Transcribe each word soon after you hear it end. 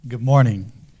Good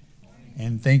morning,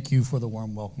 and thank you for the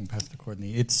warm welcome, Pastor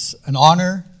Courtney. It's an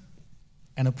honor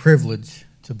and a privilege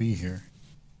to be here.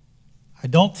 I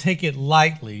don't take it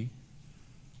lightly,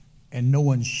 and no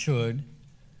one should,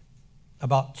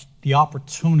 about the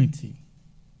opportunity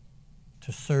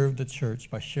to serve the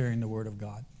church by sharing the Word of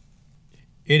God.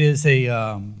 It is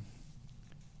a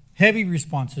heavy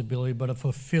responsibility, but a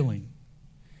fulfilling,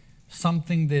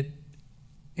 something that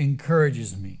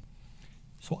encourages me.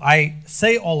 So I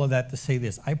say all of that to say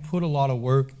this. I put a lot of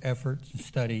work, effort, and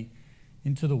study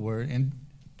into the Word and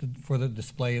for the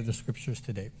display of the Scriptures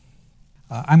today.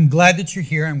 I'm glad that you're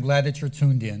here. I'm glad that you're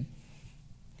tuned in.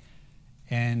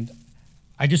 And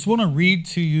I just want to read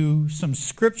to you some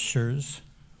Scriptures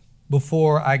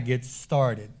before I get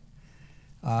started.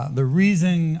 The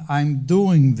reason I'm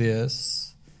doing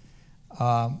this,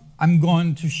 I'm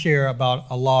going to share about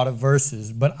a lot of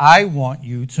verses, but I want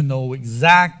you to know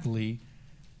exactly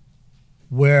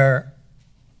where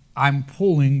I'm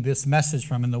pulling this message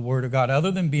from in the Word of God.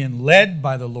 Other than being led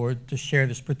by the Lord to share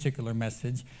this particular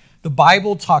message, the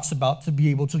Bible talks about to be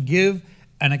able to give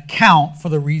an account for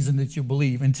the reason that you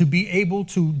believe and to be able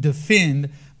to defend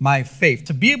my faith,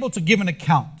 to be able to give an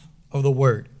account of the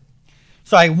Word.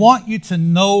 So I want you to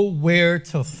know where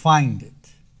to find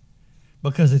it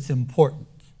because it's important.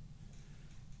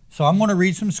 So I'm going to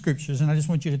read some scriptures, and I just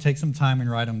want you to take some time and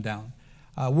write them down.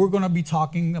 We're going to be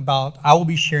talking about, I will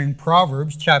be sharing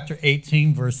Proverbs chapter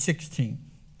 18, verse 16.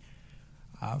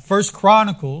 1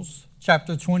 Chronicles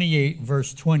chapter 28,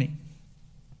 verse 20.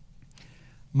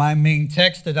 My main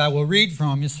text that I will read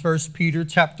from is 1 Peter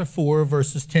chapter 4,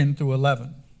 verses 10 through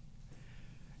 11.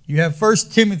 You have 1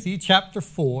 Timothy chapter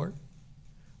 4,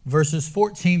 verses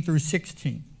 14 through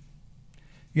 16.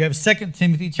 You have 2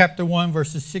 Timothy chapter 1,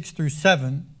 verses 6 through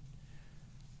 7.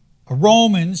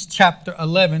 Romans chapter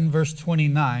 11, verse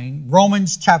 29.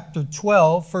 Romans chapter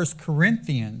 12. 1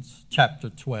 Corinthians chapter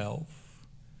 12.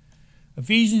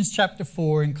 Ephesians chapter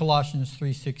 4 and Colossians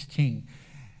 3:16.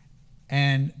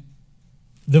 And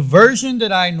the version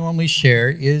that I normally share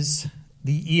is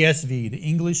the ESV, the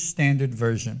English Standard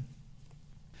Version.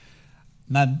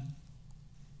 Now,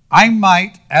 I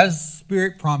might, as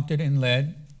Spirit prompted and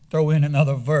led, throw in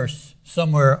another verse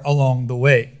somewhere along the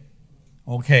way.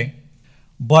 Okay?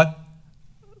 But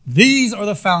these are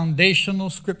the foundational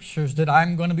scriptures that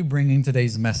I'm going to be bringing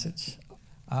today's message.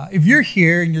 If you're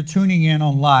here and you're tuning in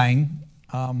online,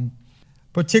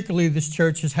 particularly this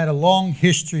church has had a long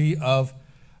history of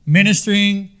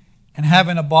ministering and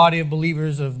having a body of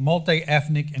believers of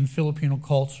multi-ethnic and Filipino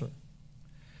culture.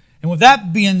 And with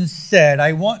that being said,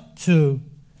 I want to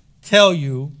tell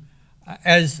you,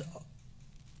 as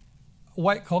a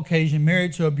white Caucasian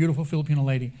married to a beautiful Filipino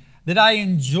lady, that I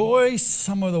enjoy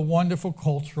some of the wonderful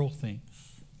cultural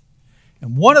things.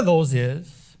 And one of those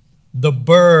is the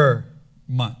Burr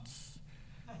months.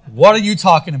 What are you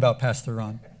talking about, Pastor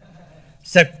Ron?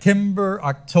 September,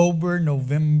 October,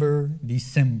 November,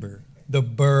 December. The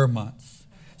Burr months.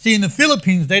 See, in the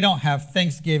Philippines, they don't have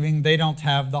Thanksgiving. They don't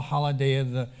have the holiday of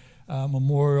the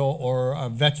Memorial or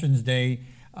Veterans Day.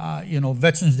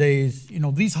 Veterans Days,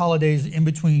 these holidays in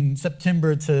between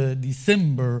September to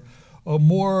December are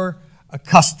more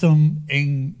accustomed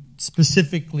and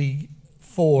specifically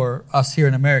for us here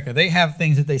in America. They have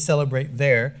things that they celebrate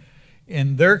there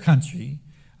in their country,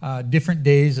 different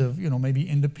days of, maybe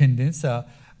independence.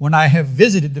 When I have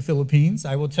visited the Philippines,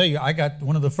 I will tell you, I got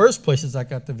one of the first places I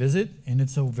got to visit, and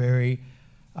it's a very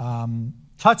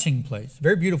touching place,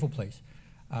 very beautiful place.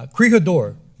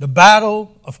 Corregidor, the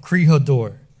Battle of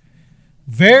Corregidor.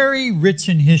 Very rich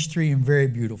in history and very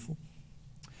beautiful.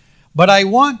 But I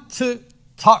want to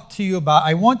talk to you about,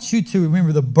 I want you to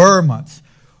remember the Burr months.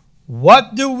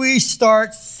 What do we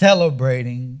start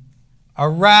celebrating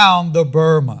around the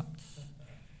Burr months?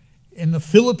 In the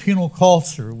Filipino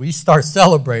culture, we start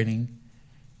celebrating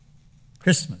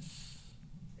Christmas.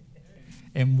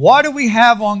 And what do we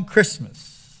have on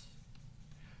Christmas?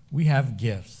 We have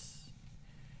gifts.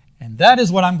 And that is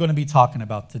what I'm going to be talking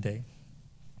about today.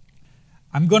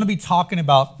 I'm going to be talking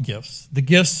about gifts, the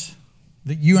gifts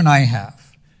that you and I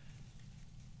have.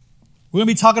 We're going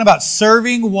to be talking about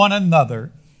serving one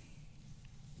another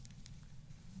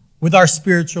with our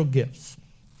spiritual gifts.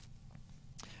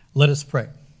 Let us pray.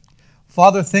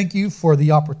 Father, thank you for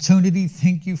the opportunity.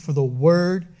 Thank you for the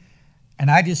word. And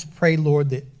I just pray,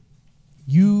 Lord, that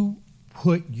you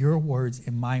put your words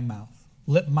in my mouth.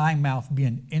 Let my mouth be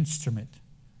an instrument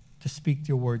to speak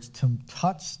your words, to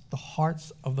touch the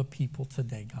hearts of the people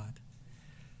today, God.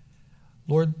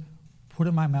 Lord, put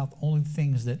in my mouth only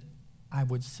things that I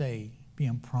would say,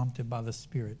 being prompted by the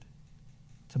Spirit,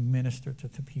 to minister to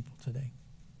the people today.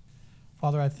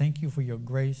 Father, I thank you for your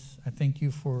grace. I thank you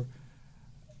for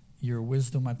your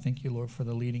wisdom. I thank you, Lord, for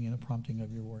the leading and the prompting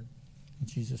of your word. In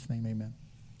Jesus' name, amen.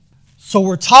 So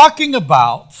we're talking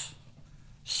about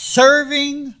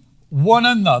serving one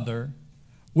another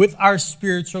with our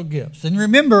spiritual gifts. And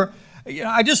remember,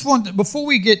 I just want, before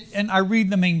we get, and I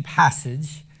read the main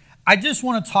passage, I just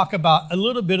want to talk about a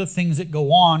little bit of things that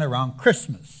go on around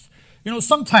Christmas.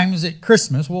 Sometimes at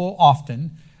Christmas, well,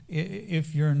 often,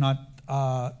 if you're not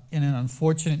in an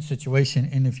unfortunate situation,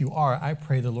 and if you are, I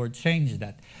pray the Lord change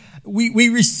that. We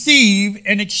receive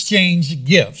and exchange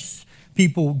gifts.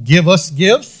 People give us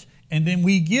gifts, and then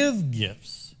we give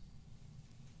gifts.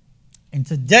 And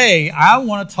today, I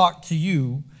want to talk to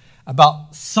you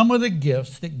about some of the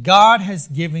gifts that God has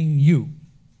given you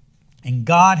and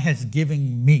God has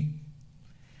given me.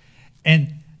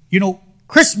 And,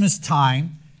 Christmas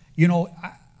time,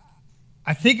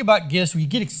 I think about gifts, we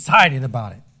get excited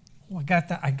about it. Oh,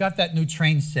 I got that new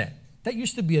train set. That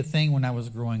used to be a thing when I was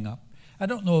growing up. I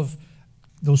don't know if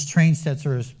those train sets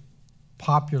are as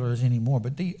popular as anymore,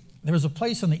 but there was a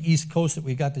place on the East Coast that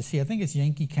we got to see. I think it's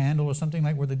Yankee Candle or something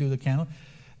like where they do the candle.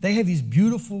 They have these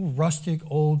beautiful, rustic,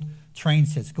 old train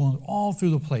sets going all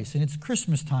through the place. And it's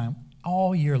Christmas time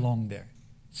all year long there.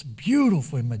 It's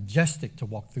beautiful and majestic to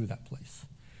walk through that place.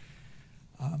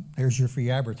 There's your free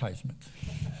advertisement.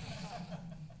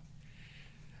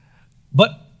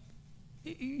 But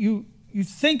you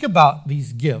think about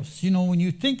these gifts. When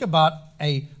you think about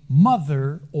a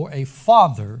mother or a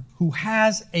father who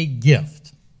has a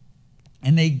gift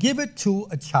and they give it to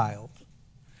a child,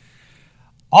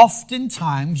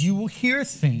 oftentimes you will hear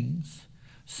things,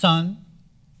 son,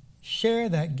 share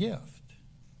that gift.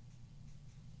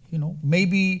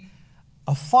 Maybe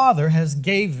a father has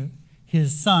gave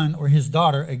his son or his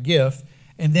daughter a gift,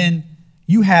 and then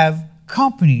you have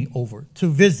company over to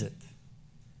visit.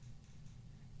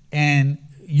 And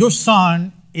your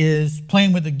son is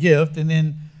playing with the gift, and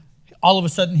then all of a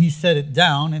sudden he set it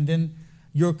down, and then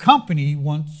your company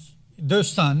wants their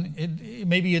son,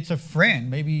 maybe it's a friend,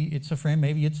 maybe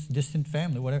it's distant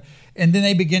family, whatever, and then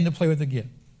they begin to play with the gift.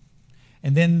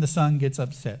 And then the son gets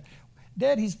upset.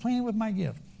 Dad, he's playing with my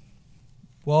gift.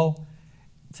 Well,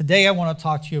 today I want to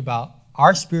talk to you about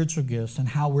our spiritual gifts and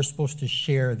how we're supposed to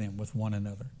share them with one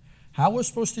another. How we're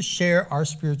supposed to share our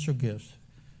spiritual gifts.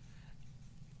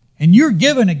 And you're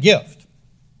given a gift.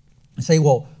 And say,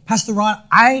 well, Pastor Ron,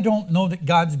 I don't know that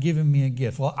God's given me a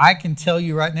gift. Well, I can tell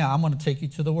you right now, I'm going to take you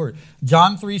to the Word.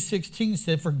 John 3:16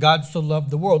 said, for God so loved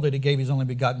the world that he gave his only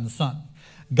begotten Son.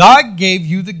 God gave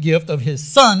you the gift of his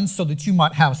Son so that you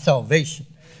might have salvation.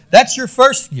 That's your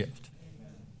first gift.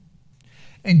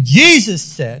 And Jesus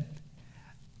said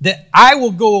that I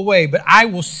will go away, but I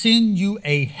will send you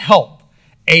a help,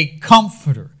 a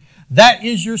comforter. That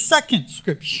is your second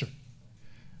scripture,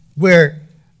 where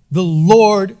the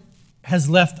Lord has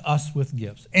left us with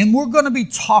gifts. And we're going to be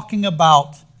talking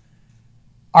about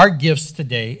our gifts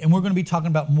today, and we're going to be talking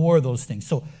about more of those things.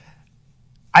 So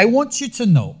I want you to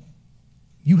know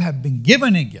you have been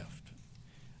given a gift.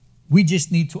 We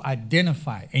just need to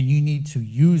identify, and you need to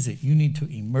use it. You need to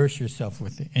immerse yourself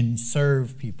with it and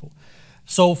serve people.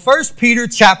 So 1 Peter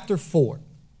chapter 4.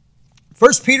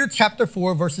 1 Peter chapter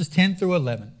 4, verses 10 through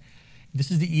 11.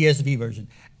 This is the ESV version.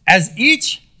 As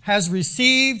each has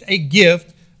received a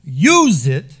gift, use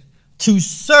it to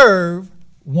serve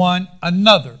one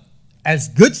another as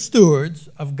good stewards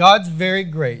of God's very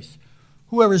grace.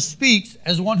 Whoever speaks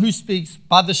as one who speaks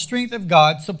by the strength of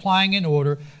God, supplying in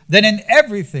order, that in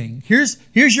everything, here's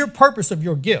your purpose of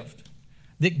your gift,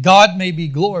 that God may be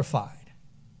glorified.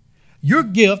 Your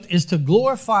gift is to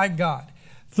glorify God.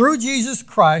 Through Jesus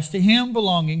Christ, to him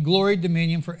belonging glory,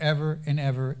 dominion forever and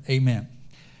ever. Amen.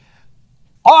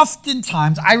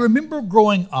 Oftentimes, I remember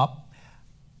growing up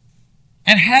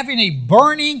and having a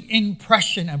burning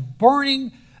impression, a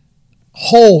burning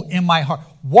hole in my heart.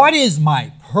 What is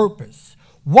my purpose?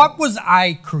 What was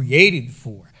I created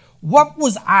for?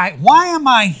 Why am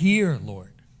I here,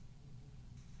 Lord?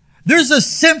 There's a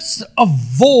sense of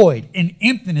void and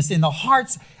emptiness in the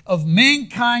hearts of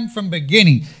mankind from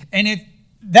beginning. And if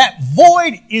that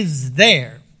void is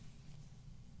there,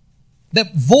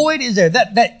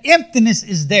 that emptiness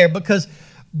is there because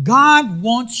God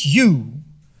wants you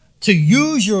to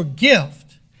use your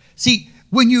gift. See,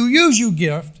 when you use your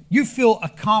gift, you feel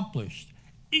accomplished.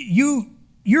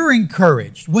 You're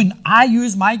encouraged. When I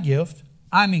use my gift,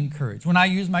 I'm encouraged. When I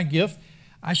use my gift,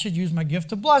 I should use my gift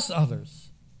to bless others.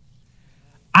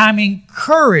 I'm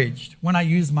encouraged when I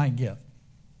use my gift.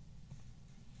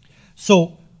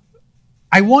 So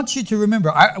I want you to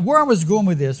remember, where I was going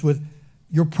with this, with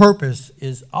your purpose,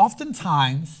 is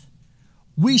oftentimes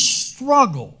we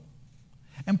struggle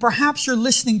And perhaps you're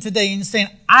listening today and saying,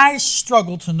 I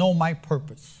struggle to know my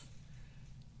purpose.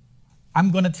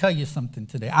 I'm going to tell you something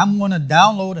today. I'm going to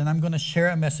download and I'm going to share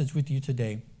a message with you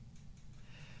today.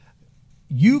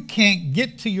 You can't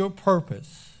get to your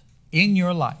purpose in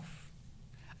your life.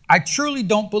 I truly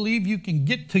don't believe you can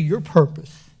get to your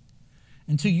purpose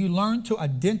until you learn to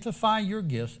identify your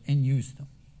gifts and use them.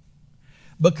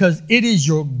 Because it is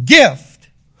your gift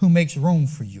who makes room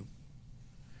for you.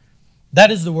 That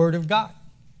is the word of God.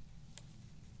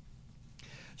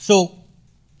 So,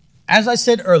 as I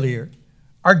said earlier,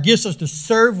 our gifts are to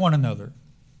serve one another,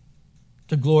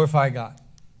 to glorify God.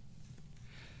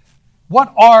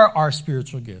 What are our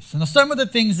spiritual gifts? And some of the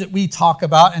things that we talk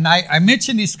about, and I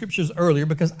mentioned these scriptures earlier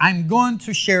because I'm going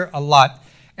to share a lot,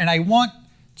 and I want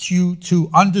you to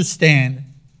understand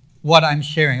what I'm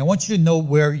sharing. I want you to know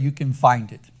where you can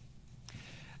find it.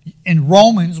 In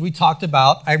Romans, we talked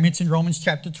about, I mentioned Romans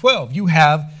chapter 12.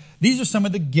 These are some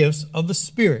of the gifts of the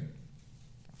Spirit.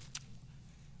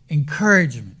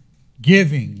 Encouragement,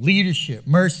 giving, leadership,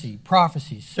 mercy,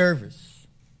 prophecy, service,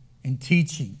 and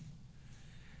teaching.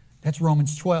 That's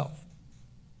Romans 12.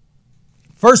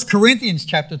 1 Corinthians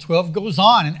chapter 12 goes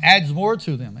on and adds more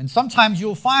to them. And sometimes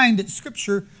you'll find that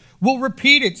Scripture will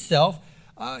repeat itself.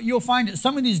 You'll find that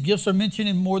some of these gifts are mentioned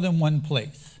in more than one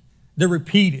place. They're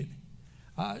repeated.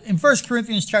 In 1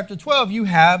 Corinthians chapter 12, you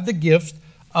have the gift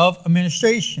of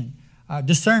administration,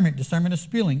 discernment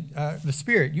of the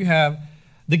Spirit. You have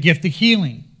the gift of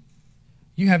healing.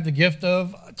 You have the gift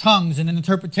of tongues and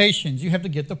interpretations. You have the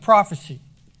gift of prophecy.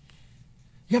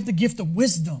 You have the gift of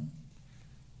wisdom.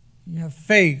 You have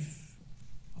faith,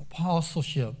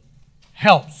 apostleship,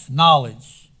 helps,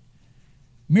 knowledge,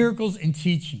 miracles, and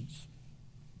teachings.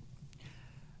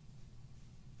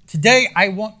 Today, I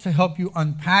want to help you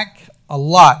unpack a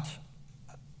lot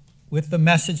with the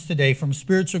message today from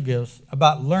spiritual gifts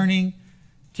about learning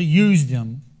to use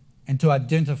them and to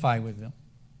identify with them.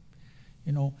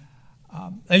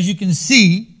 As you can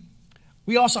see,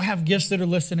 we also have gifts that are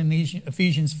listed in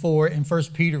Ephesians 4 and 1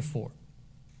 Peter 4.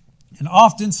 And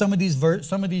often some of these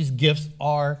gifts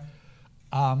are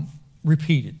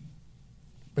repeated,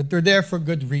 but they're there for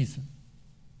good reason.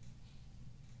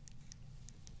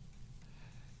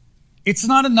 It's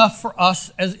not enough for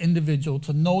us as individuals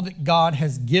to know that God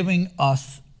has given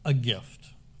us a gift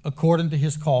according to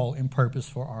his call and purpose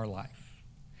for our life.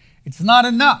 It's not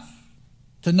enough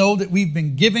to know that we've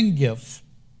been given gifts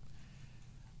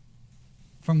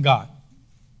from God.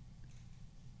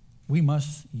 We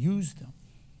must use them.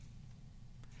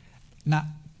 Now,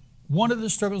 one of the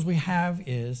struggles we have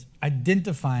is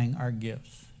identifying our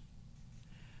gifts.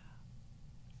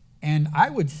 And I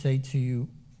would say to you,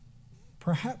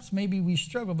 perhaps maybe we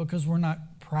struggle because we're not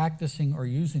practicing or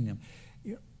using them.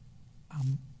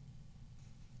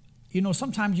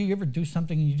 Sometimes you ever do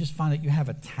something and you just find that you have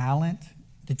a talent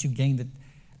that you gained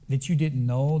that you didn't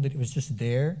know that it was just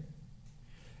there.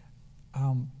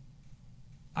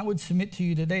 I would submit to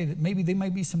you today that maybe there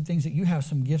might be some things that you have,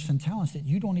 some gifts and talents that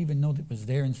you don't even know that was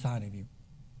there inside of you.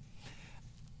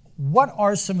 What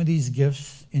are some of these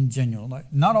gifts in general?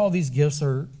 Like, not all these gifts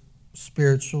are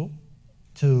spiritual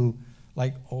to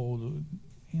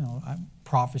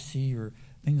prophecy or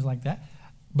things like that.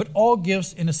 But all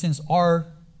gifts, in a sense, are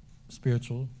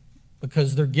spiritual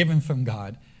because they're given from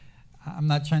God. I'm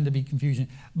not trying to be confusing.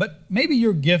 But maybe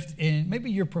your gift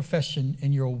maybe your profession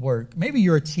in your work, maybe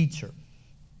you're a teacher.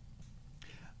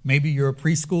 Maybe you're a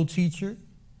preschool teacher.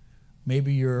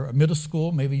 Maybe you're a middle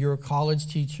school. Maybe you're a college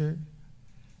teacher.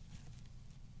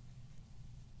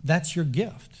 That's your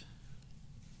gift.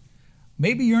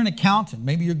 Maybe you're an accountant.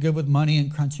 Maybe you're good with money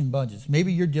and crunching budgets.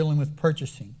 Maybe you're dealing with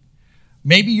purchasing.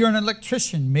 Maybe you're an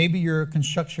electrician. Maybe you're a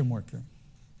construction worker.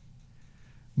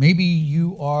 Maybe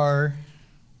you are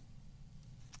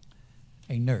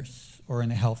a nurse or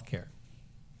in a healthcare.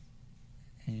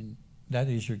 And that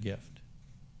is your gift.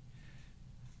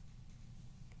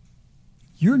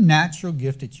 Your natural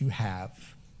gift that you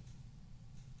have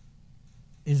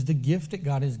is the gift that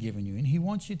God has given you, and he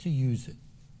wants you to use it.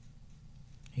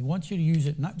 He wants you to use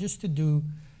it not just to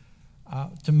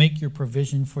make your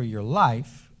provision for your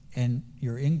life and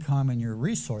your income and your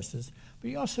resources, but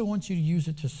he also wants you to use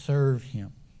it to serve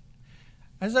him.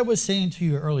 As I was saying to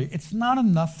you earlier, it's not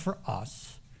enough for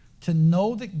us to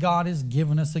know that God has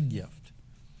given us a gift.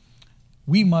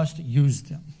 We must use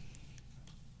them.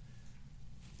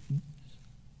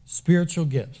 Spiritual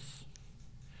gifts.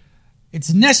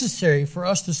 It's necessary for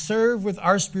us to serve with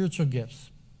our spiritual gifts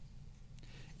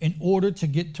in order to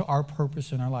get to our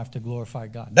purpose in our life, to glorify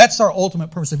God. That's our ultimate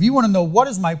purpose. If you want to know what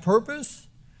is my purpose,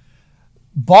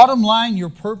 bottom line, your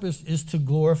purpose is to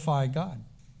glorify God.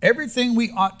 Everything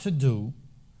we ought to do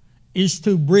is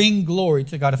to bring glory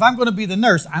to God. If I'm going to be the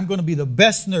nurse, I'm going to be the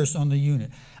best nurse on the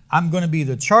unit. I'm going to be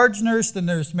the charge nurse, the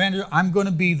nurse manager. I'm going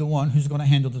to be the one who's going to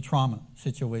handle the trauma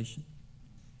situation.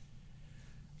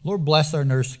 Lord, bless our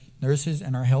nurses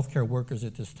and our healthcare workers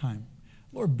at this time.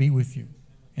 Lord, be with you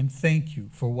and thank you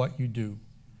for what you do.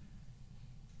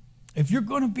 If you're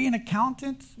going to be an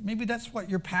accountant, maybe that's what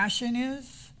your passion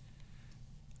is.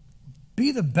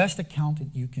 Be the best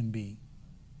accountant you can be.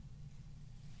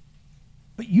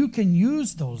 But you can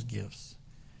use those gifts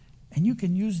and you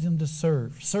can use them to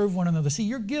serve one another. See,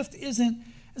 your gift isn't,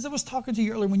 as I was talking to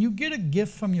you earlier, when you get a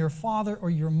gift from your father or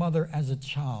your mother as a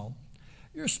child,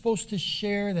 you're supposed to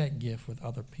share that gift with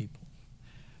other people.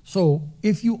 So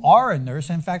if you are a nurse,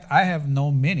 in fact, I have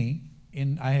known many,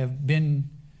 and I have been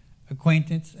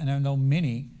acquaintance, and I know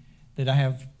many that I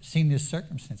have seen this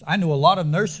circumstance. I know a lot of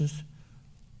nurses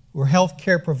who are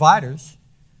healthcare providers.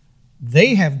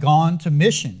 They have gone to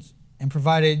missions and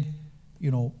provided,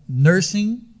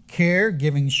 nursing care,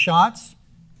 giving shots.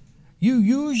 You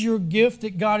use your gift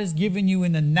that God has given you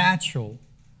in the natural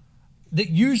that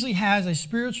usually has a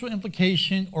spiritual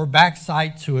implication or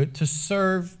backside to it to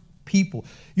serve people.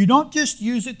 You don't just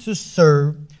use it to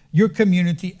serve your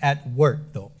community at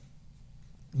work, though.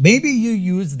 Maybe you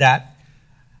use that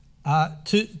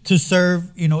to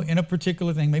serve, in a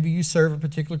particular thing. Maybe you serve a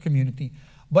particular community.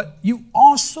 But you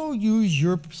also use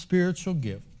your spiritual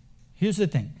gift. Here's the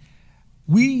thing.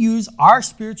 We use our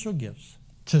spiritual gifts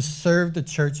to serve the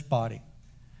church body.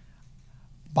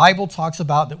 Bible talks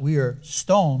about that we are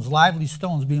stones, lively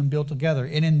stones being built together.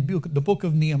 And in the book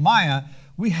of Nehemiah,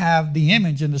 we have the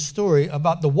image and the story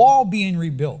about the wall being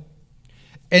rebuilt.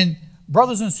 And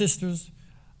brothers and sisters,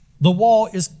 the wall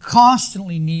is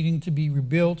constantly needing to be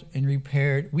rebuilt and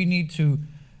repaired. We need to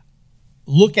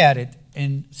look at it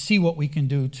and see what we can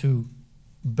do to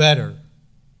better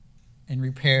and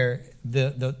repair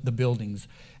the buildings.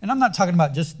 And I'm not talking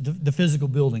about just the physical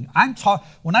building.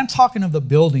 When I'm talking of the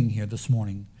building here this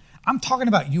morning, I'm talking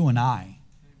about you and I.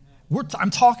 I'm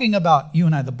talking about you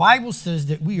and I. The Bible says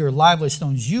that we are lively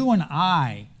stones. You and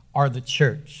I are the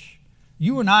church.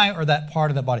 You and I are that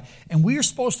part of the body. And we are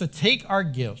supposed to take our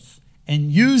gifts and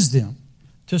use them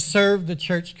to serve the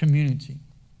church community.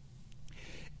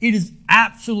 It is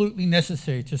absolutely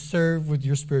necessary to serve with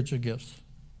your spiritual gifts.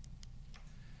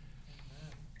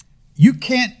 You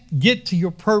can't get to your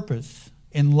purpose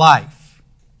in life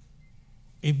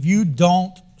if you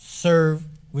don't serve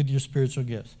with your spiritual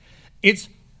gifts. It's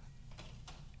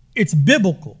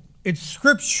biblical. It's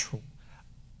scriptural.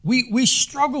 We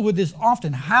struggle with this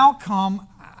often. How come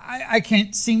I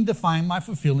can't seem to find my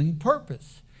fulfilling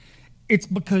purpose? It's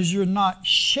because you're not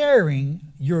sharing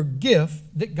your gift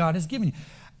that God has given you.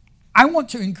 I want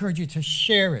to encourage you to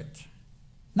share it.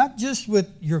 Not just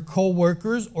with your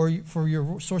co-workers or for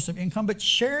your source of income, but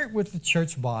share it with the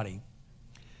church body.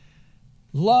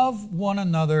 Love one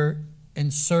another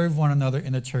and serve one another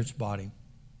in the church body.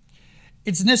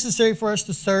 It's necessary for us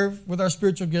to serve with our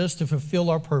spiritual gifts to fulfill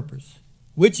our purpose,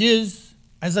 which is,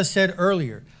 as I said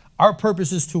earlier, our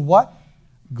purpose is to what?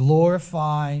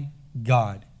 Glorify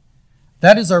God.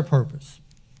 That is our purpose.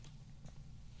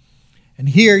 And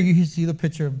here you see the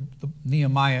picture of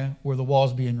Nehemiah where the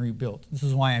wall's being rebuilt. This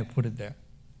is why I put it there.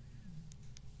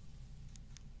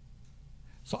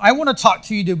 So I want to talk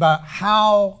to you about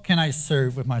how can I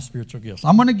serve with my spiritual gifts.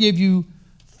 I'm going to give you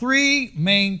 3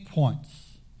 main points.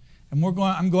 And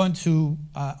I'm going to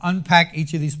unpack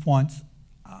each of these points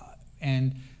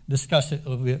and discuss it a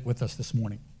little bit with us this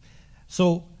morning.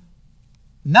 So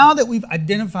now that we've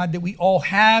identified that we all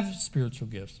have spiritual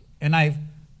gifts, and I've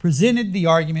presented the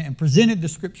argument and presented the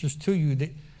scriptures to you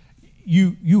that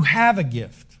you have a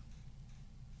gift.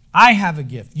 I have a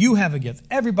gift. You have a gift.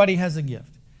 Everybody has a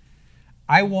gift.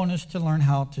 I want us to learn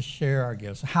how to share our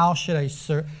gifts. How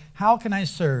can I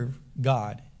serve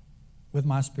God with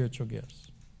my spiritual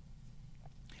gifts?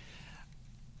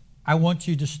 I want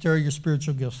you to stir your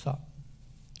spiritual gifts up.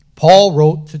 Paul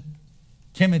wrote to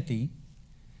Timothy,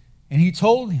 and he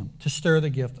told him to stir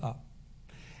the gift up.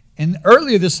 And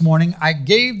earlier this morning, I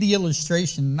gave the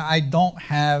illustration. I don't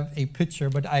have a picture,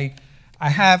 but I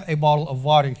have a bottle of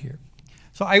water here.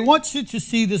 So I want you to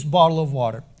see this bottle of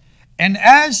water. And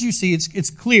as you see, it's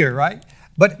clear, right?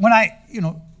 But when I,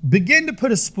 begin to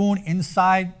put a spoon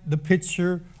inside the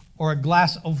pitcher or a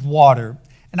glass of water,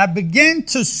 and I begin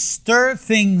to stir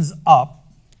things up,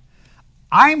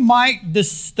 I might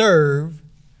disturb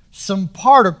some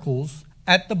particles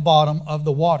at the bottom of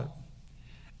the water.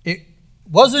 It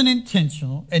wasn't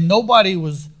intentional, and nobody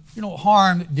was,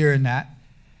 harmed during that.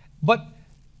 But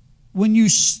when you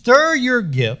stir your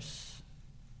gifts,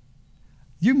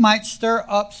 you might stir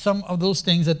up some of those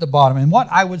things at the bottom. And what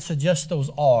I would suggest those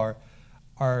are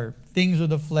things of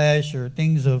the flesh or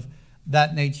things of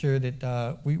that nature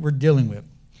that we're dealing with.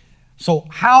 So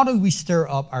how do we stir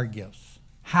up our gifts?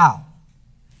 How?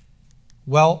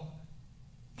 Well,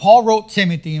 Paul wrote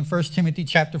Timothy in 1 Timothy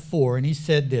chapter 4, and he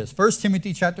said this. 1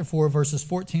 Timothy chapter 4, verses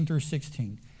 14 through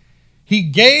 16. He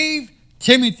gave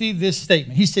Timothy this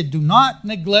statement. He said, do not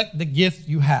neglect the gift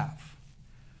you have.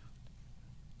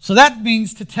 So that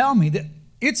means to tell me that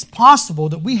it's possible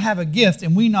that we have a gift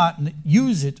and we not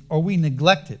use it or we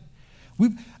neglect it.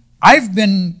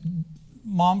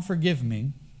 Mom, forgive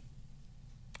me.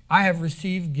 I have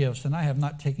received gifts and I have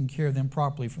not taken care of them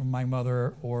properly from my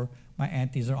mother or my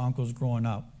aunties or uncles growing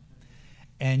up.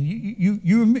 And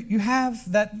you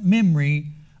have that memory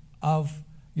of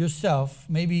yourself.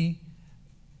 Maybe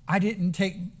I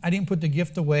didn't put the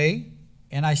gift away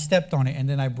and I stepped on it and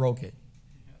then I broke it.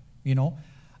 You know?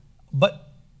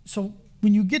 But so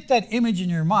when you get that image in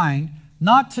your mind,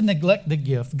 not to neglect the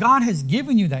gift. God has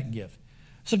given you that gift.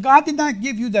 So God did not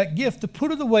give you that gift to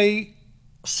put it away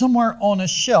somewhere on a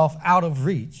shelf out of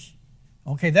reach.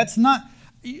 Okay, it's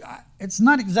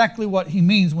not exactly what he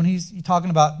means when he's talking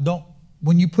about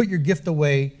when you put your gift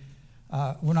away.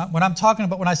 When I'm talking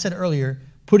about what I said earlier,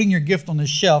 putting your gift on the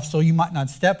shelf so you might not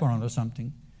step on it or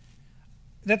something.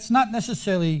 That's not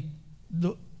necessarily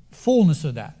the fullness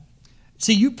of that.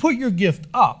 See, you put your gift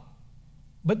up,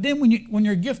 but then when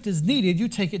your gift is needed, you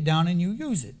take it down and you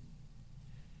use it.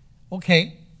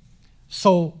 Okay,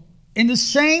 so in the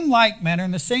same like manner,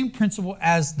 in the same principle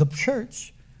as the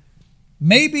church,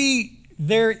 maybe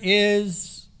there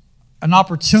is an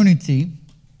opportunity.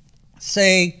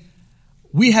 Say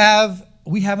we have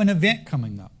an event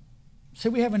coming up. Say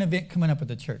we have an event coming up at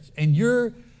the church, and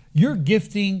your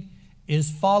gifting is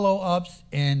follow-ups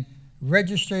and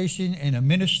registration and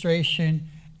administration,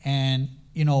 and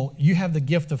you have the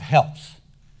gift of helps.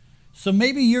 So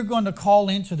maybe you're going to call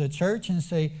into the church and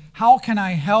say, how can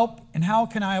I help and how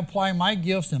can I apply my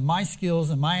gifts and my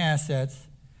skills and my assets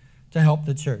to help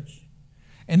the church?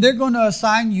 And they're going to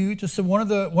assign you to one of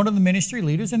the ministry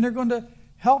leaders, and they're going to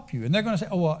help you. And they're going to say,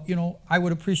 oh, well, I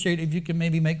would appreciate if you can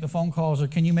maybe make the phone calls, or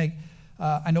can you make,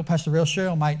 I know Pastor Rail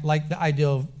Cheryl might like the idea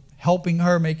of helping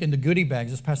her making the goodie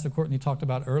bags, as Pastor Courtney talked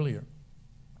about earlier.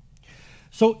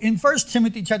 So in 1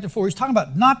 Timothy chapter 4, he's talking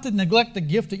about not to neglect the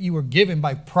gift that you were given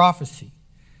by prophecy,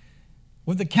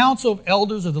 with the counsel of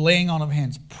elders of the laying on of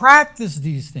hands. Practice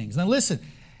these things. Now listen,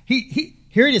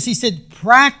 here it is. He said,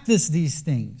 practice these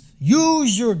things.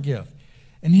 Use your gift.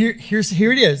 And here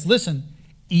it is. Listen,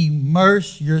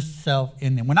 immerse yourself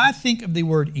in them. When I think of the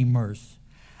word immerse,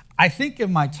 I think of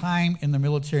my time in the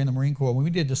military, in the Marine Corps, when we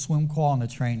did the swim call and the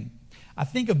training. I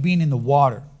think of being in the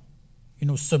water,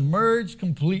 submerged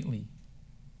completely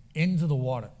into the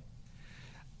water.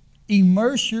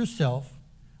 Immerse yourself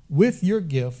with your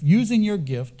gift, using your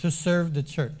gift to serve the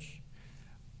church.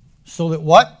 So that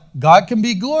what? God can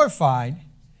be glorified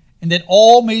and that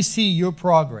all may see your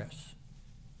progress.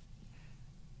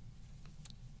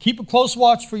 Keep a close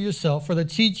watch for yourself, for the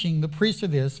teaching, the priest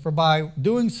of this, for by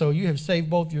doing so you have saved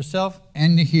both yourself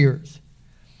and the hearers.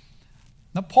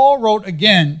 Now Paul wrote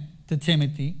again to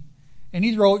Timothy, and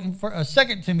he wrote in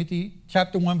 2 Timothy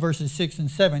chapter 1, verses 6 and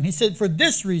 7. He said, for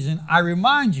this reason I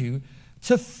remind you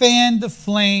to fan the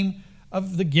flame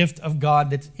of the gift of God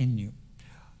that's in you,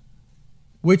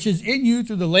 which is in you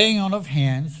through the laying on of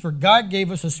hands. For God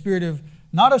gave us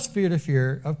not a spirit of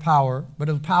fear, of power, but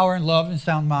of power and love and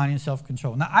sound mind and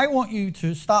self-control. Now, I want you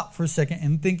to stop for a second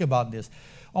and think about this.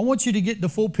 I want you to get the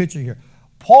full picture here.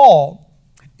 Paul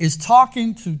is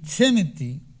talking to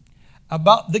Timothy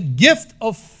about the gift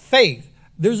of faith.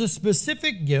 There's a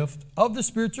specific gift of the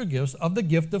spiritual gifts, of the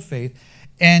gift of faith.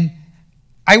 And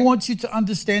I want you to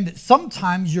understand that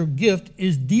sometimes your gift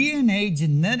is DNA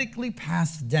genetically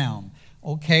passed down.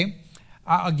 Okay?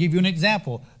 I'll give you an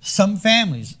example. Some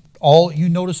families, you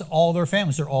notice all their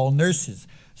families are all nurses.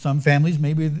 Some families,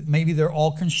 maybe they're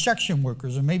all construction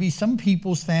workers, or maybe some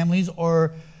people's families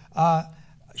are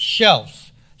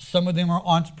chefs. Some of them are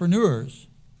entrepreneurs.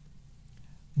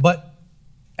 But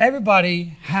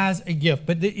everybody has a gift.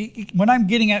 But what I'm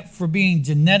getting at for being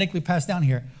genetically passed down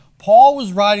here, Paul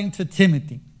was writing to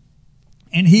Timothy,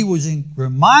 and he was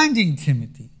reminding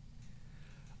Timothy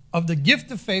of the gift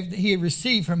of faith that he had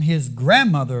received from his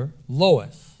grandmother,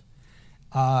 Lois.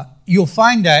 You'll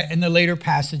find that in the later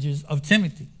passages of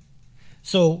Timothy.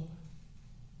 So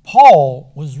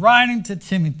Paul was writing to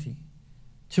Timothy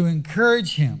to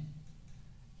encourage him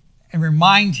and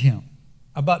remind him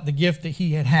about the gift that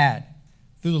he had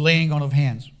through the laying on of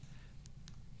hands.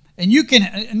 And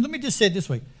let me just say it this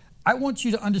way. I want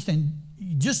you to understand,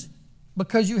 just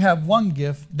because you have one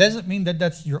gift doesn't mean that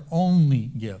that's your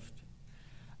only gift.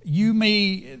 You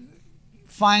may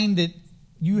find that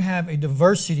you have a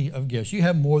diversity of gifts. You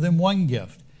have more than one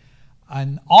gift.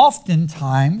 And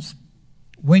oftentimes,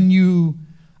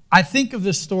 I think of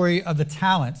the story of the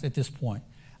talents at this point.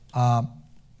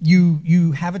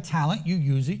 You have a talent, you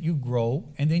use it, you grow,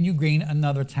 and then you gain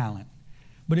another talent.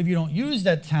 But if you don't use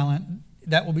that talent,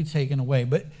 that will be taken away.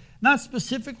 But not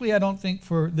specifically, I don't think,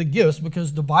 for the gifts,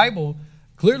 because the Bible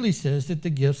clearly says that the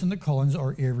gifts and the callings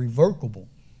are irrevocable.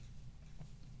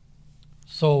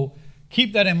 So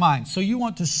keep that in mind. So you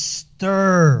want to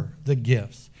stir the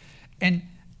gifts. And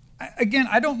again,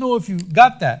 I don't know if you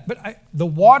got that, but the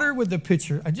water with the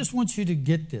pitcher, I just want you to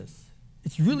get this.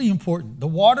 It's really important. The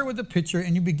water with the pitcher,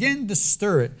 and you begin to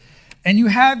stir it, and you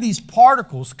have these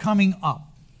particles coming up.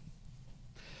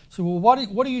 So, well,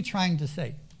 what are you trying to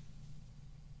say?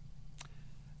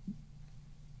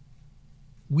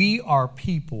 We are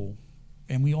people,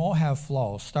 and we all have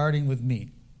flaws, starting with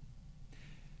me.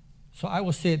 So I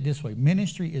will say it this way.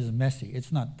 Ministry is messy.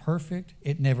 It's not perfect.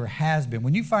 It never has been.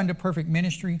 When you find a perfect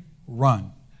ministry,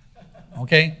 run.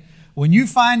 Okay? When you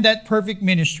find that perfect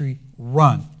ministry,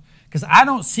 run. Because I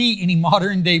don't see any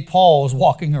modern day Pauls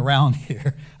walking around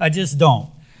here. I just don't.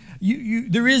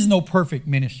 There is no perfect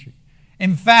ministry.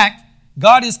 In fact,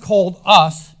 God has called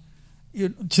us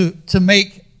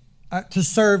to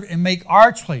serve and make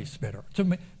our place better,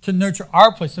 to nurture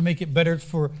our place, to make it better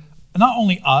for not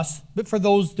only us, but for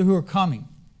those who are coming.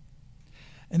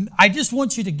 And I just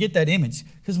want you to get that image,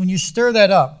 because when you stir that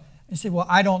up and say, well,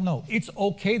 I don't know. It's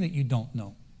okay that you don't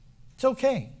know. It's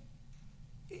okay.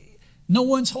 No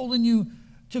one's holding you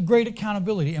to great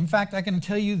accountability. In fact, I can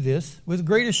tell you this with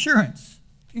great assurance.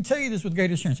 I can tell you this with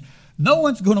great assurance. No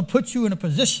one's going to put you in a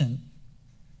position,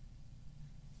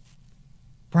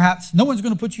 perhaps no one's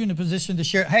going to put you in a position to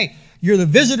share, hey, you're the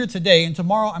visitor today, and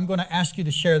tomorrow I'm going to ask you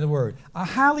to share the word. I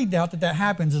highly doubt that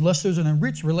happens unless there's an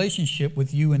enriched relationship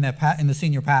with you and the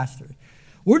senior pastor.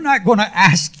 We're not going to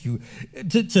ask you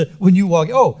to when you walk,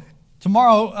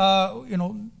 tomorrow,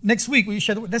 next week will you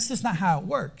share the word? That's just not how it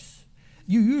works.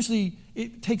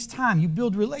 It takes time. You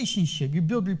build relationship, you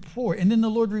build rapport, and then the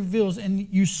Lord reveals and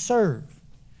you serve.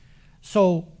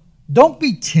 So don't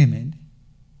be timid.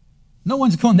 No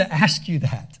one's going to ask you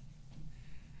that.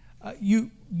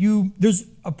 There's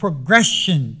a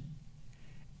progression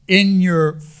in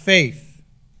your faith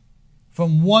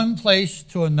from one place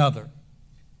to another.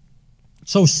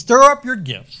 So stir up your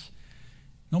gifts.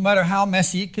 No matter how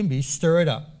messy it can be, stir it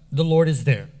up. The Lord is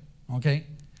there. Okay?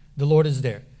 The Lord is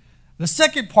there. The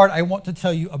second part I want to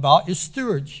tell you about is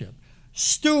stewardship.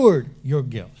 Steward your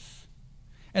gifts.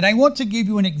 And I want to give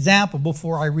you an example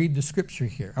before I read the scripture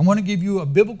here. I want to give you a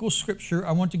biblical scripture.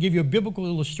 I want to give you a biblical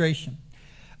illustration.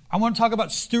 I want to talk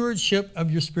about stewardship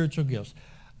of your spiritual gifts.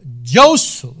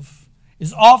 Joseph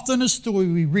is often a story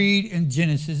we read in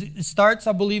Genesis. It starts,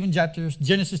 I believe, in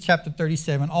Genesis chapter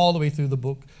 37, all the way through the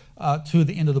book, to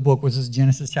the end of the book, which is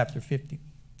Genesis chapter 50.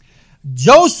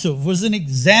 Joseph was an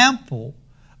example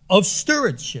of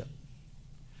stewardship.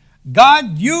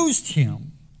 God used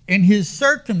him in his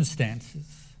circumstances.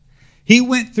 He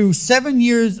went through 7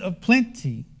 years of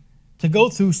plenty to go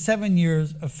through 7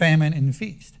 years of famine and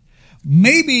feast.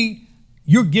 Maybe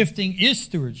your gifting is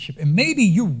stewardship, and maybe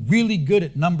you're really good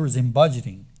at numbers and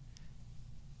budgeting.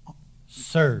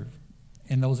 Serve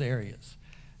in those areas.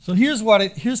 So here's 1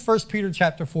 Peter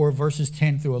chapter 4, verses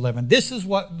 10 through 11. This is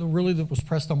what really was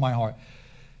pressed on my heart.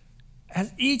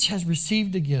 As each has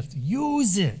received a gift,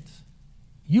 use it.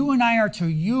 You and I are to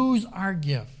use our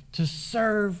gift to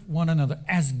serve one another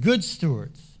as good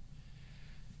stewards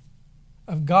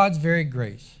of God's very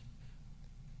grace.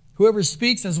 Whoever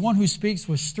speaks as one who speaks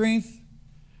with strength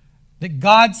that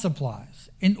God supplies,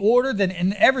 in order that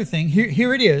in everything,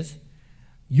 here it is,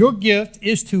 your gift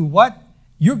is to what?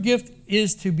 Your gift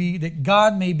is to be that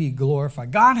God may be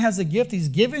glorified. God has a gift He's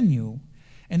given you,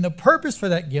 and the purpose for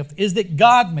that gift is that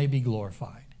God may be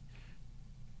glorified.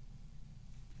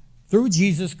 Through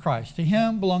Jesus Christ. To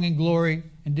Him belonging glory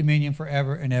and dominion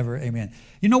forever and ever. Amen.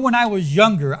 You know, when I was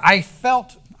younger, I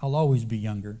felt, I'll always be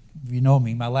younger. If you know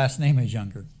me, my last name is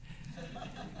Younger.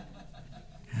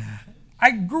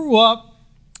 I grew up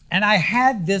and I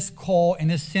had this call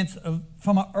in a sense of,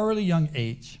 from an early young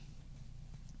age.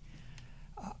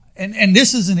 And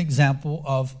this is an example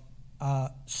of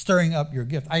stirring up your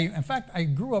gift. In fact, I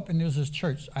grew up and there was this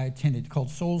church I attended called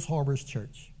Souls Harbors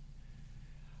Church.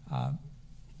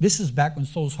 This is back when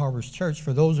Souls Harbors Church,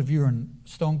 for those of you in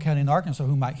Stone County, Arkansas,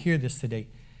 who might hear this today,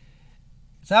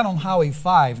 it's out on Highway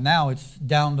 5. Now it's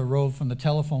down the road from the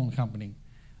telephone company.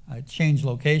 It changed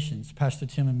locations, Pastor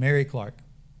Tim and Mary Clark.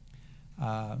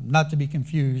 Not to be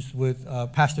confused with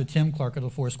Pastor Tim Clark of the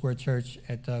Four Square Church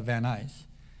at Van Nuys.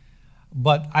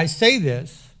 But I say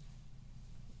this,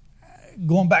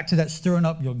 going back to that stirring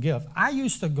up your gift. I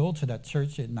used to go to that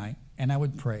church at night, and I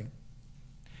would pray.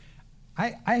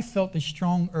 I felt a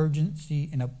strong urgency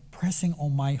and a pressing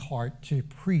on my heart to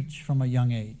preach from a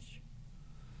young age.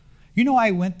 You know,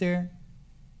 I went there,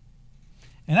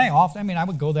 and I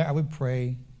would go there, I would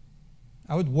pray,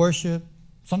 I would worship.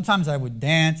 Sometimes I would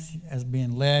dance as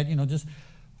being led, just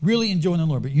really enjoying the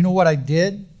Lord. But you know what I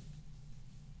did?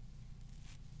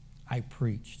 I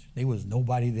preached. There was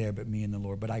nobody there but me and the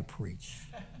Lord, but I preached.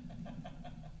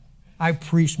 I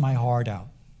preached my heart out.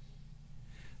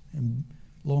 And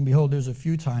lo and behold, there's a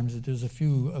few times that there's a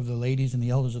few of the ladies and the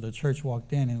elders of the church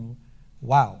walked in and,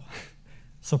 wow,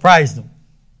 surprised them.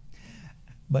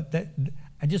 But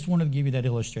I just wanted to give you that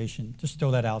illustration. Just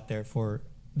throw that out there for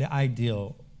the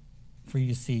ideal for you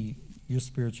to see your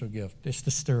spiritual gift. It's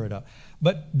to stir it up.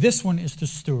 But this one is to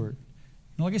steward.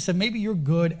 And like I said, maybe you're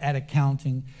good at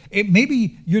accounting.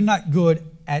 Maybe you're not good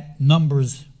at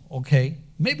numbers, okay?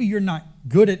 Maybe you're not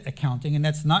good at accounting, and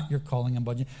that's not your calling and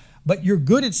budget. But you're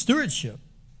good at stewardship.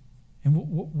 And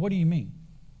what do you mean?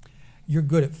 You're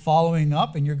good at following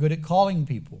up, and you're good at calling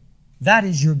people. That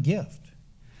is your gift.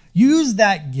 Use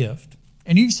that gift.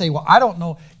 And you say, well, I don't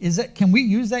know. Can we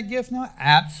use that gift now?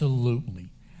 Absolutely.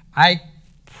 I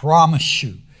promise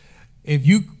you, if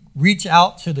you reach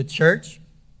out to the church,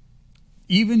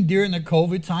 even during the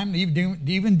COVID time,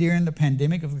 even during the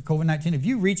pandemic of COVID-19, if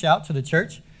you reach out to the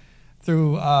church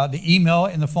through the email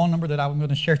and the phone number that I'm going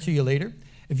to share to you later,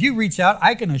 if you reach out,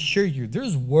 I can assure you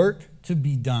there's work to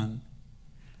be done.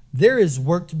 There is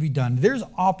work to be done. There's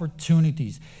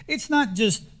opportunities. It's not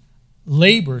just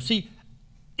labor. See,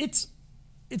 it's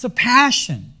a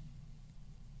passion.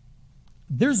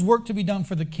 There's work to be done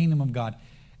for the kingdom of God.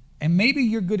 And maybe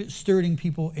you're good at stewarding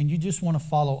people and you just want to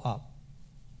follow up.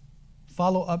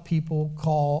 Follow up people,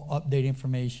 call, update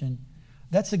information.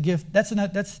 That's a gift. That's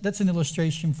an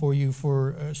illustration for you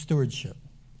for stewardship.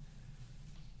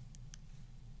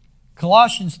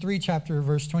 Colossians 3,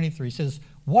 verse 23 says,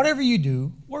 whatever you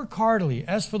do, work heartily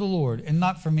as for the Lord and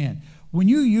not for men. When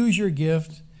you use your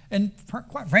gift, and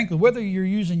quite frankly, whether you're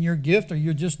using your gift or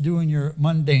you're just doing your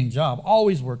mundane job,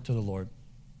 always work to the Lord.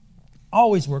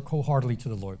 Always work wholeheartedly to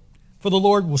the Lord. For the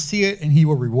Lord will see it and he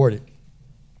will reward it.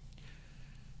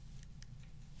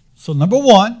 So number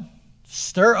one,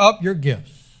 stir up your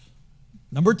gifts.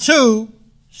 Number two,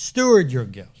 steward your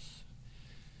gifts.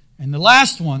 And the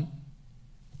last one,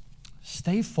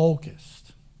 stay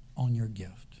focused on your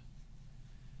gift.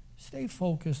 Stay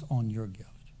focused on your gift.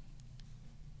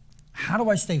 How do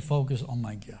I stay focused on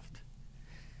my gift?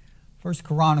 1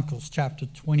 Chronicles chapter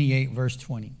 28, verse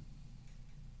 20.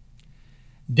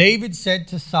 David said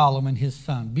to Solomon, his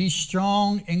son, be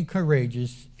strong and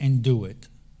courageous and do it.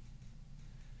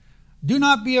 Do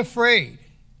not be afraid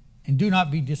and do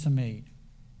not be dismayed.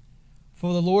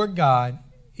 For the Lord God,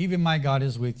 even my God,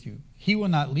 is with you. He will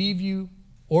not leave you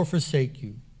or forsake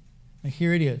you. And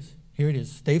here it is. Here it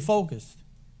is. Stay focused.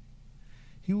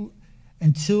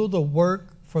 Until the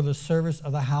work for the service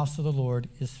of the house of the Lord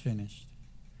is finished.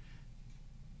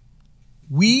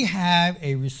 We have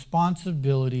a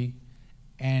responsibility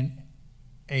and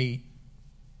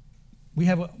we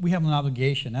have an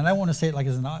obligation. And I want to say it like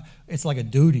it's like a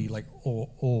duty, like,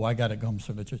 I got to come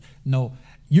serve the church. No,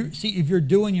 if you're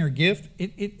doing your gift,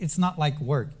 it's not like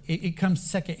work. It comes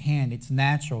secondhand. It's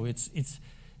natural. It's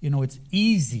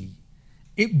easy.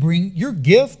 Your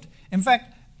gift. In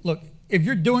fact, look, if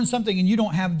you're doing something and you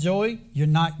don't have joy, you're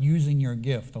not using your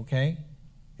gift, okay?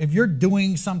 If you're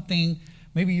doing something,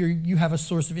 maybe you have a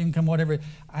source of income, whatever.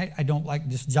 I don't like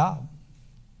this job.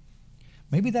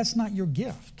 Maybe that's not your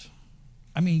gift.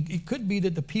 I mean, it could be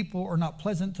that the people are not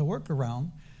pleasant to work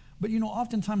around, but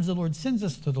oftentimes the Lord sends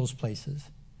us to those places.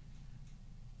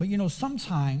 But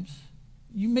sometimes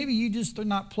maybe you just are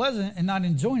not pleasant and not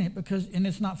enjoying it and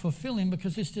it's not fulfilling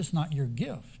because it's just not your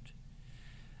gift.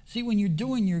 See, when you're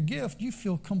doing your gift, you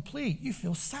feel complete. You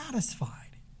feel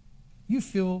satisfied. You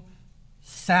feel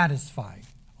satisfied.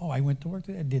 Oh, I went to work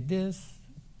today. I did this.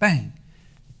 Bang.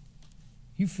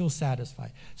 You feel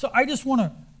satisfied. So I just want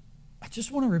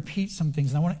to repeat some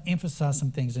things, and I want to emphasize some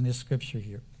things in this scripture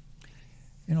here.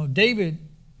 David,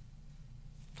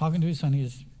 talking to his son,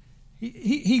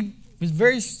 he was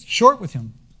very short with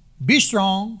him. Be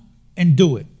strong and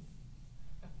do it.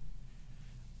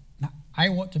 Now, I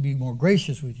want to be more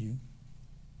gracious with you.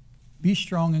 Be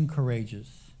strong and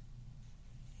courageous.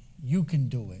 You can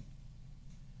do it.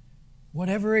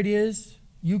 Whatever it is,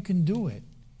 you can do it.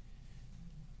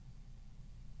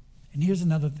 And here's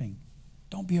another thing.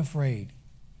 Don't be afraid.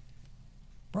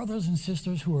 Brothers and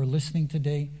sisters who are listening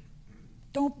today,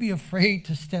 don't be afraid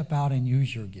to step out and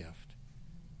use your gift.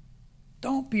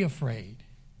 Don't be afraid.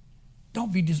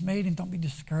 Don't be dismayed and don't be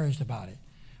discouraged about it.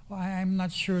 Well, I'm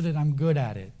not sure that I'm good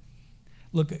at it.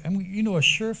 Look, a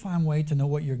surefire way to know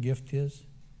what your gift is?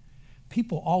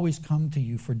 People always come to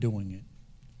you for doing it.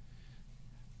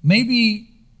 Maybe,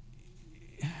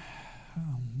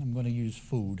 I'm going to use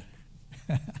food.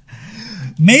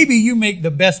 Maybe you make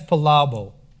the best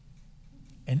palabo,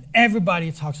 and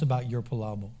everybody talks about your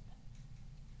palabo.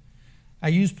 I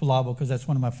use palabo because that's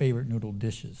one of my favorite noodle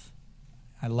dishes.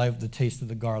 I love the taste of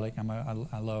the garlic.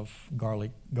 I love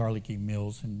garlicky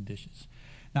meals and dishes.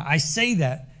 Now, I say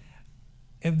that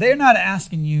if they're not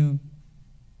asking you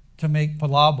to make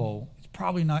palabo, it's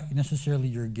probably not necessarily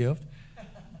your gift.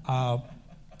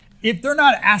 If they're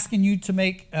not asking you to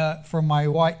make, for my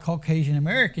white Caucasian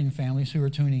American families who are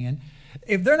tuning in,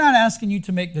 if they're not asking you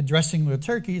to make the dressing with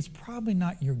turkey, it's probably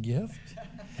not your gift.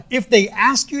 If they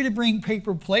ask you to bring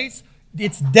paper plates,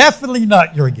 it's definitely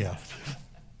not your gift.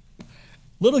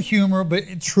 Little humor,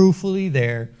 but truthfully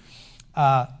there.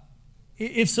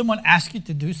 If someone asks you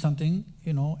to do something,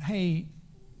 hey,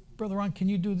 Brother Ron, can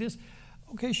you do this?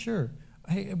 Okay, sure.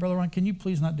 Hey, Brother Ron, can you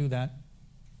please not do that?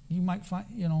 You might find,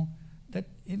 that,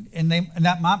 and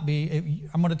that might be.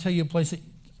 I'm going to tell you a place that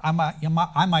I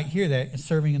might hear that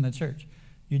serving in the church.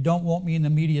 You don't want me in the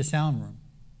media sound room.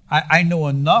 I know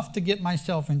enough to get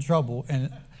myself in trouble,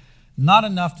 and not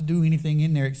enough to do anything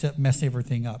in there except mess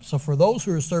everything up. So for those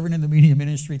who are serving in the media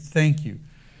ministry, thank you.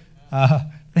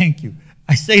 Thank you.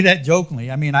 I say that jokingly.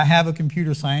 I mean, I have a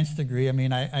computer science degree. I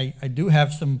mean, I do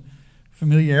have some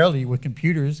familiarity with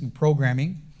computers and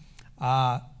programming.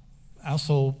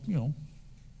 Also,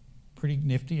 pretty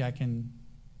nifty.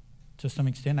 To some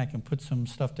extent, I can put some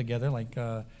stuff together like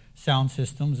sound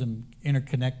systems and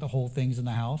interconnect the whole things in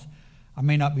the house. I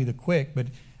may not be the quick, but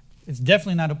it's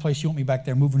definitely not a place you want me back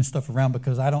there moving stuff around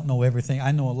because I don't know everything.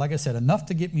 I know, like I said, enough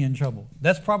to get me in trouble.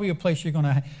 That's probably a place you're going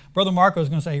to... Brother Marco is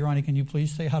going to say, hey, Ronnie, can you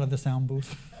please say hi to the sound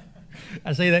booth?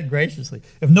 I say that graciously.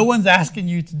 If no one's asking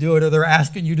you to do it or they're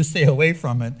asking you to stay away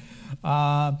from it,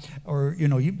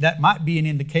 that might be an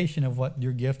indication of what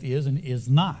your gift is and is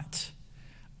not.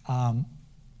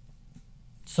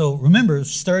 So remember,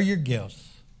 stir your gifts.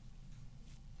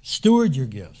 Steward your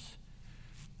gifts.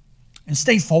 And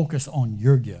stay focused on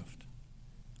your gift.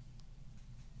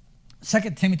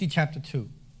 2 Timothy chapter 2,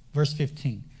 verse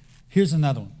 15. Here's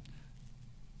another one.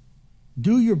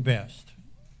 Do your best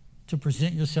to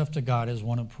present yourself to God as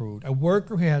one approved, a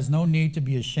worker who has no need to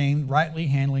be ashamed, rightly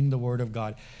handling the word of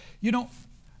God. No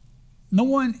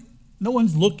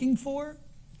one's looking for,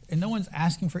 and no one's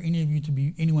asking for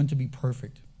anyone to be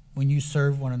perfect when you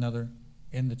serve one another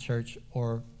in the church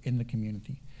or in the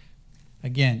community.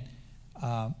 Again,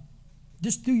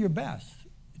 just do your best.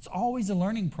 It's always a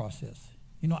learning process.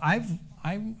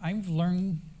 I've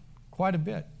learned quite a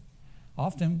bit,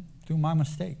 often through my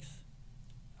mistakes.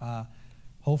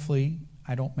 Hopefully,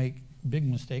 I don't make big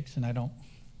mistakes and I don't,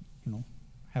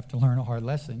 have to learn a hard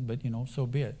lesson. But so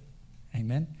be it.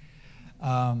 Amen.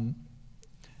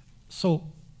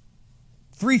 So,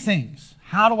 3 things.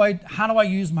 How do I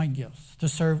use my gifts to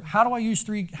serve? How do I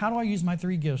use my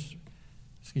 3 gifts?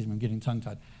 Excuse me, I'm getting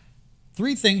tongue-tied.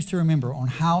 3 things to remember on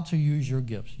how to use your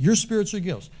gifts, your spiritual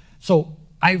gifts. So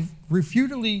I've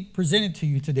repeatedly presented to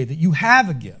you today that you have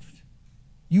a gift.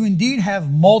 You indeed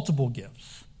have multiple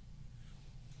gifts.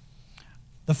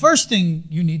 The first thing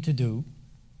you need to do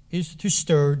is to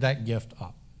stir that gift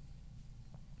up.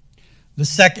 The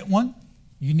second one,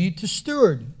 you need to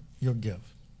steward your gift.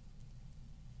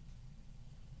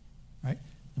 Right?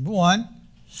 Number 1,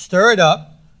 stir it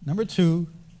up. Number 2,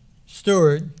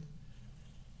 steward.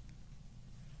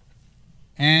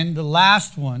 And the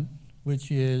last one,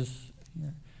 which is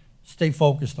stay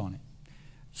focused on it.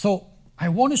 So I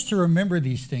want us to remember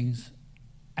these things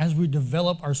as we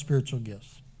develop our spiritual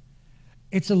gifts.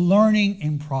 It's a learning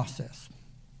in process.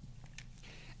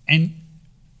 And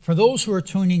for those who are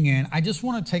tuning in, I just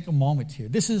want to take a moment here.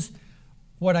 This is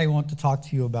what I want to talk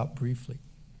to you about briefly.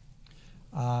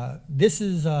 This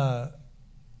is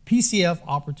PCF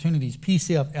Opportunities,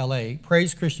 PCF LA,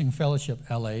 Praise Christian Fellowship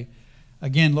LA,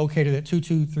 again located at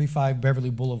 2235 Beverly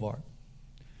Boulevard.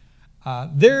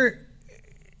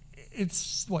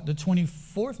 It's the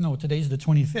 24th? No, today's the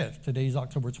 25th. Today's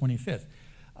October 25th.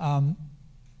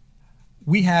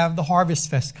 We have the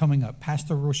Harvest Fest coming up.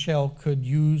 Pastor Rochelle could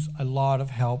use a lot of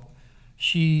help.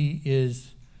 She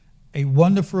is a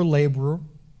wonderful laborer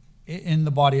in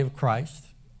the body of Christ.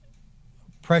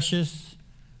 Precious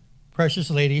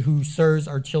lady who serves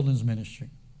our children's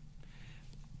ministry.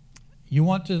 You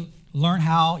want to learn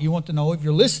how, you want to know if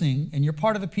you're listening and you're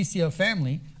part of the PCF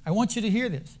family, I want you to hear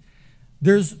this.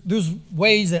 There's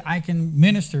ways that I can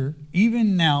minister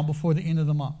even now before the end of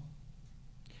the month.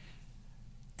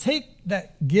 Take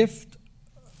that gift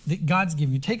that God's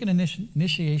given you, take an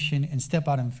initiation and step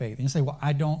out in faith. And you say, well,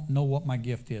 I don't know what my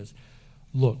gift is.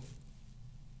 Look,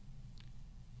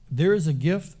 there is a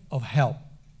gift of help.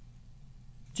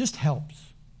 Just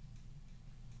helps.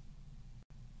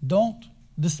 Don't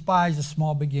despise a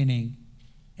small beginning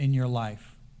in your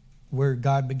life where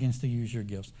God begins to use your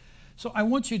gifts. So I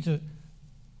want you to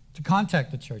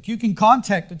contact the church. You can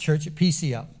contact the church at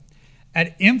PCF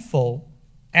at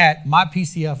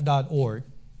info@mypcf.org.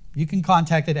 You can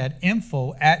contact it at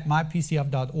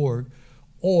info@mypcf.org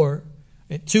or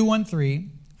at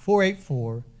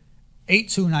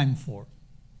 213-484-8294.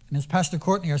 And as Pastor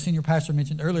Courtney, our senior pastor,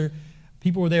 mentioned earlier,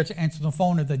 people were there to answer the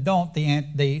phone. If they don't,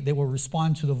 they will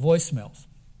respond to the voicemails.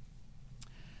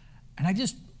 And I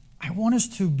want us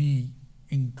to be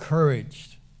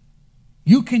encouraged.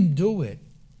 You can do it.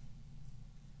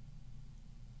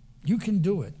 You can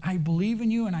do it. I believe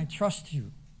in you and I trust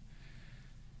you.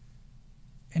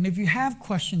 And if you have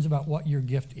questions about what your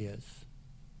gift is,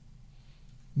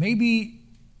 maybe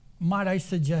might I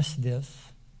suggest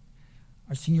this?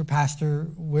 Our senior pastor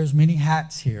wears many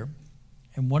hats here,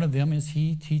 and one of them is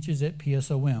he teaches at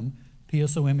PSOM.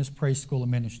 PSOM is Praise School of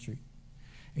Ministry.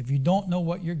 If you don't know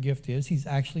what your gift is, he's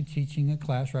actually teaching a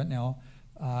class right now.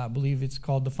 I believe it's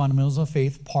called the Fundamentals of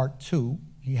Faith Part 2.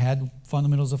 He had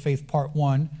Fundamentals of Faith Part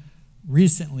 1.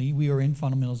 Recently, we are in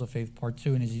Fundamentals of Faith Part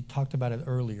 2, and as he talked about it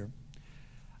earlier,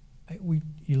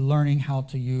 you're learning how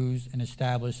to use and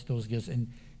establish those gifts, and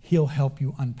he'll help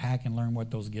you unpack and learn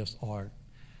what those gifts are.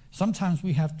 Sometimes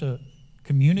we have to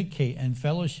communicate and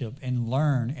fellowship and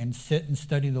learn and sit and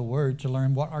study the Word to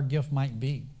learn what our gift might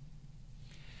be.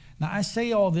 Now, I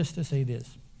say all this to say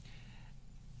this.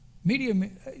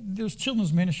 There's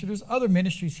children's ministry. There's other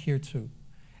ministries here too.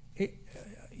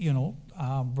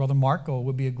 Brother Marco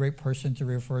would be a great person to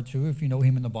refer to if you know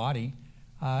him in the body.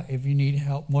 If you need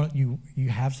help, you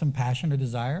have some passion or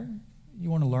desire, you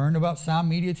want to learn about Sound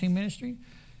Media Team Ministry,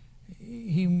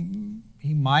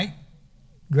 he might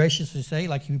graciously say,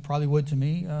 like he probably would to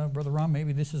me, Brother Ron,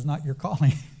 maybe this is not your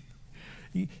calling.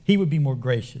 he would be more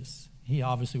gracious. He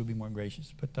obviously would be more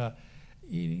gracious. But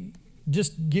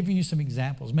just giving you some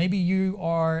examples. Maybe you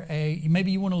want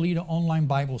to lead an online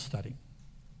Bible study.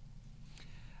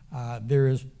 There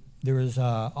is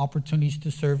opportunities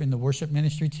to serve in the worship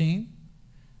ministry team.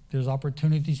 There's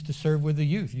opportunities to serve with the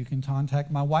youth. You can contact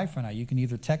my wife and I. You can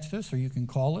either text us or you can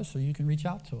call us or you can reach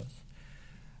out to us.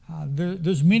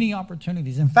 There's many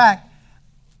opportunities. In fact,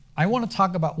 I want to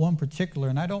talk about one particular,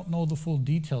 and I don't know the full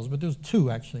details, but there's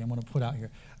two actually I'm going to put out here.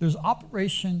 There's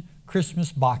Operation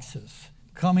Christmas Boxes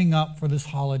coming up for this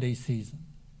holiday season.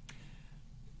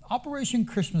 Operation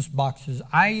Christmas Boxes,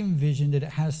 I envision that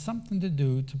it has something to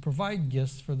do to provide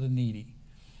gifts for the needy,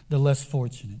 the less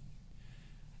fortunate.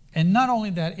 And not only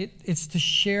that, it's to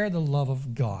share the love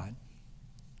of God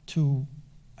to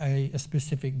a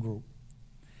specific group.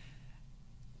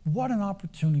 What an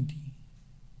opportunity.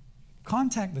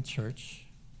 Contact the church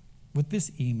with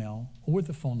this email or with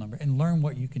the phone number and learn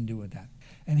what you can do with that.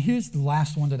 And here's the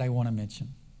last one that I want to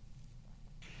mention.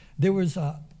 There's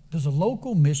a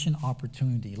local mission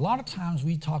opportunity. A lot of times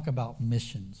we talk about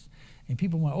missions. And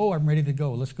people want, I'm ready to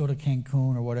go. Let's go to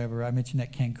Cancun or whatever. I mentioned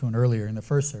that Cancun earlier in the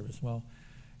first service. Well,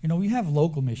 we have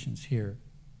local missions here.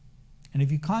 And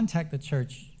if you contact the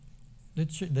church,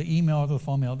 the email or the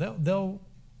phone mail,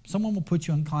 someone will put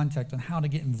you in contact on how to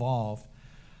get involved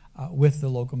with the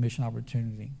local mission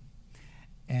opportunity.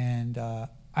 And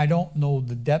I don't know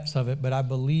the depths of it, but I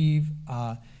believe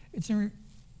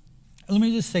let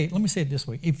me say it this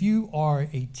way. If you are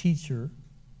a teacher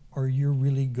or you're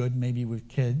really good maybe with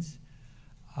kids,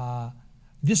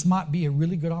 this might be a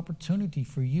really good opportunity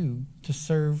for you to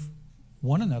serve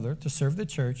one another, to serve the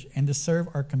church, and to serve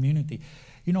our community.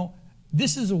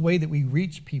 This is a way that we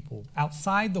reach people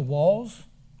outside the walls.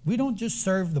 We don't just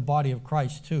serve the body of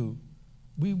Christ too.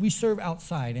 We serve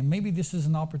outside, and maybe this is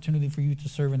an opportunity for you to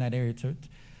serve in that area.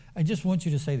 I just want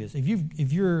you to say this: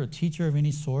 if you're a teacher of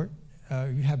any sort,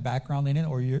 you have background in it,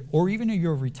 or even if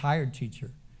you're a retired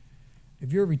teacher.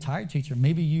 If you're a retired teacher,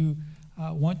 maybe you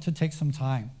want to take some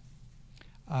time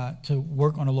to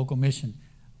work on a local mission.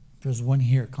 There's one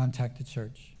here. Contact the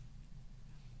church.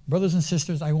 Brothers and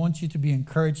sisters, I want you to be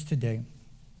encouraged today,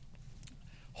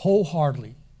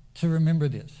 wholeheartedly, to remember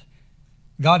this.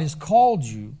 God has called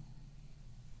you,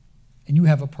 and you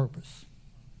have a purpose.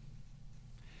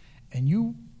 And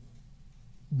you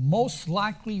most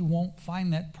likely won't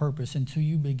find that purpose until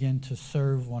you begin to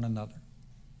serve one another.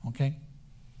 Okay?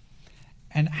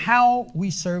 And how we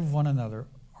serve one another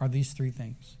are these three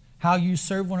things. How you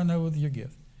serve one another with your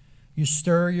gift. You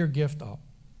stir your gift up.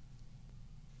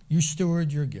 You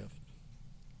steward your gift.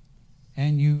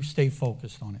 And you stay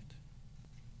focused on it.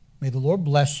 May the Lord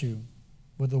bless you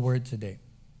with the word today.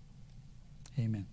 Amen.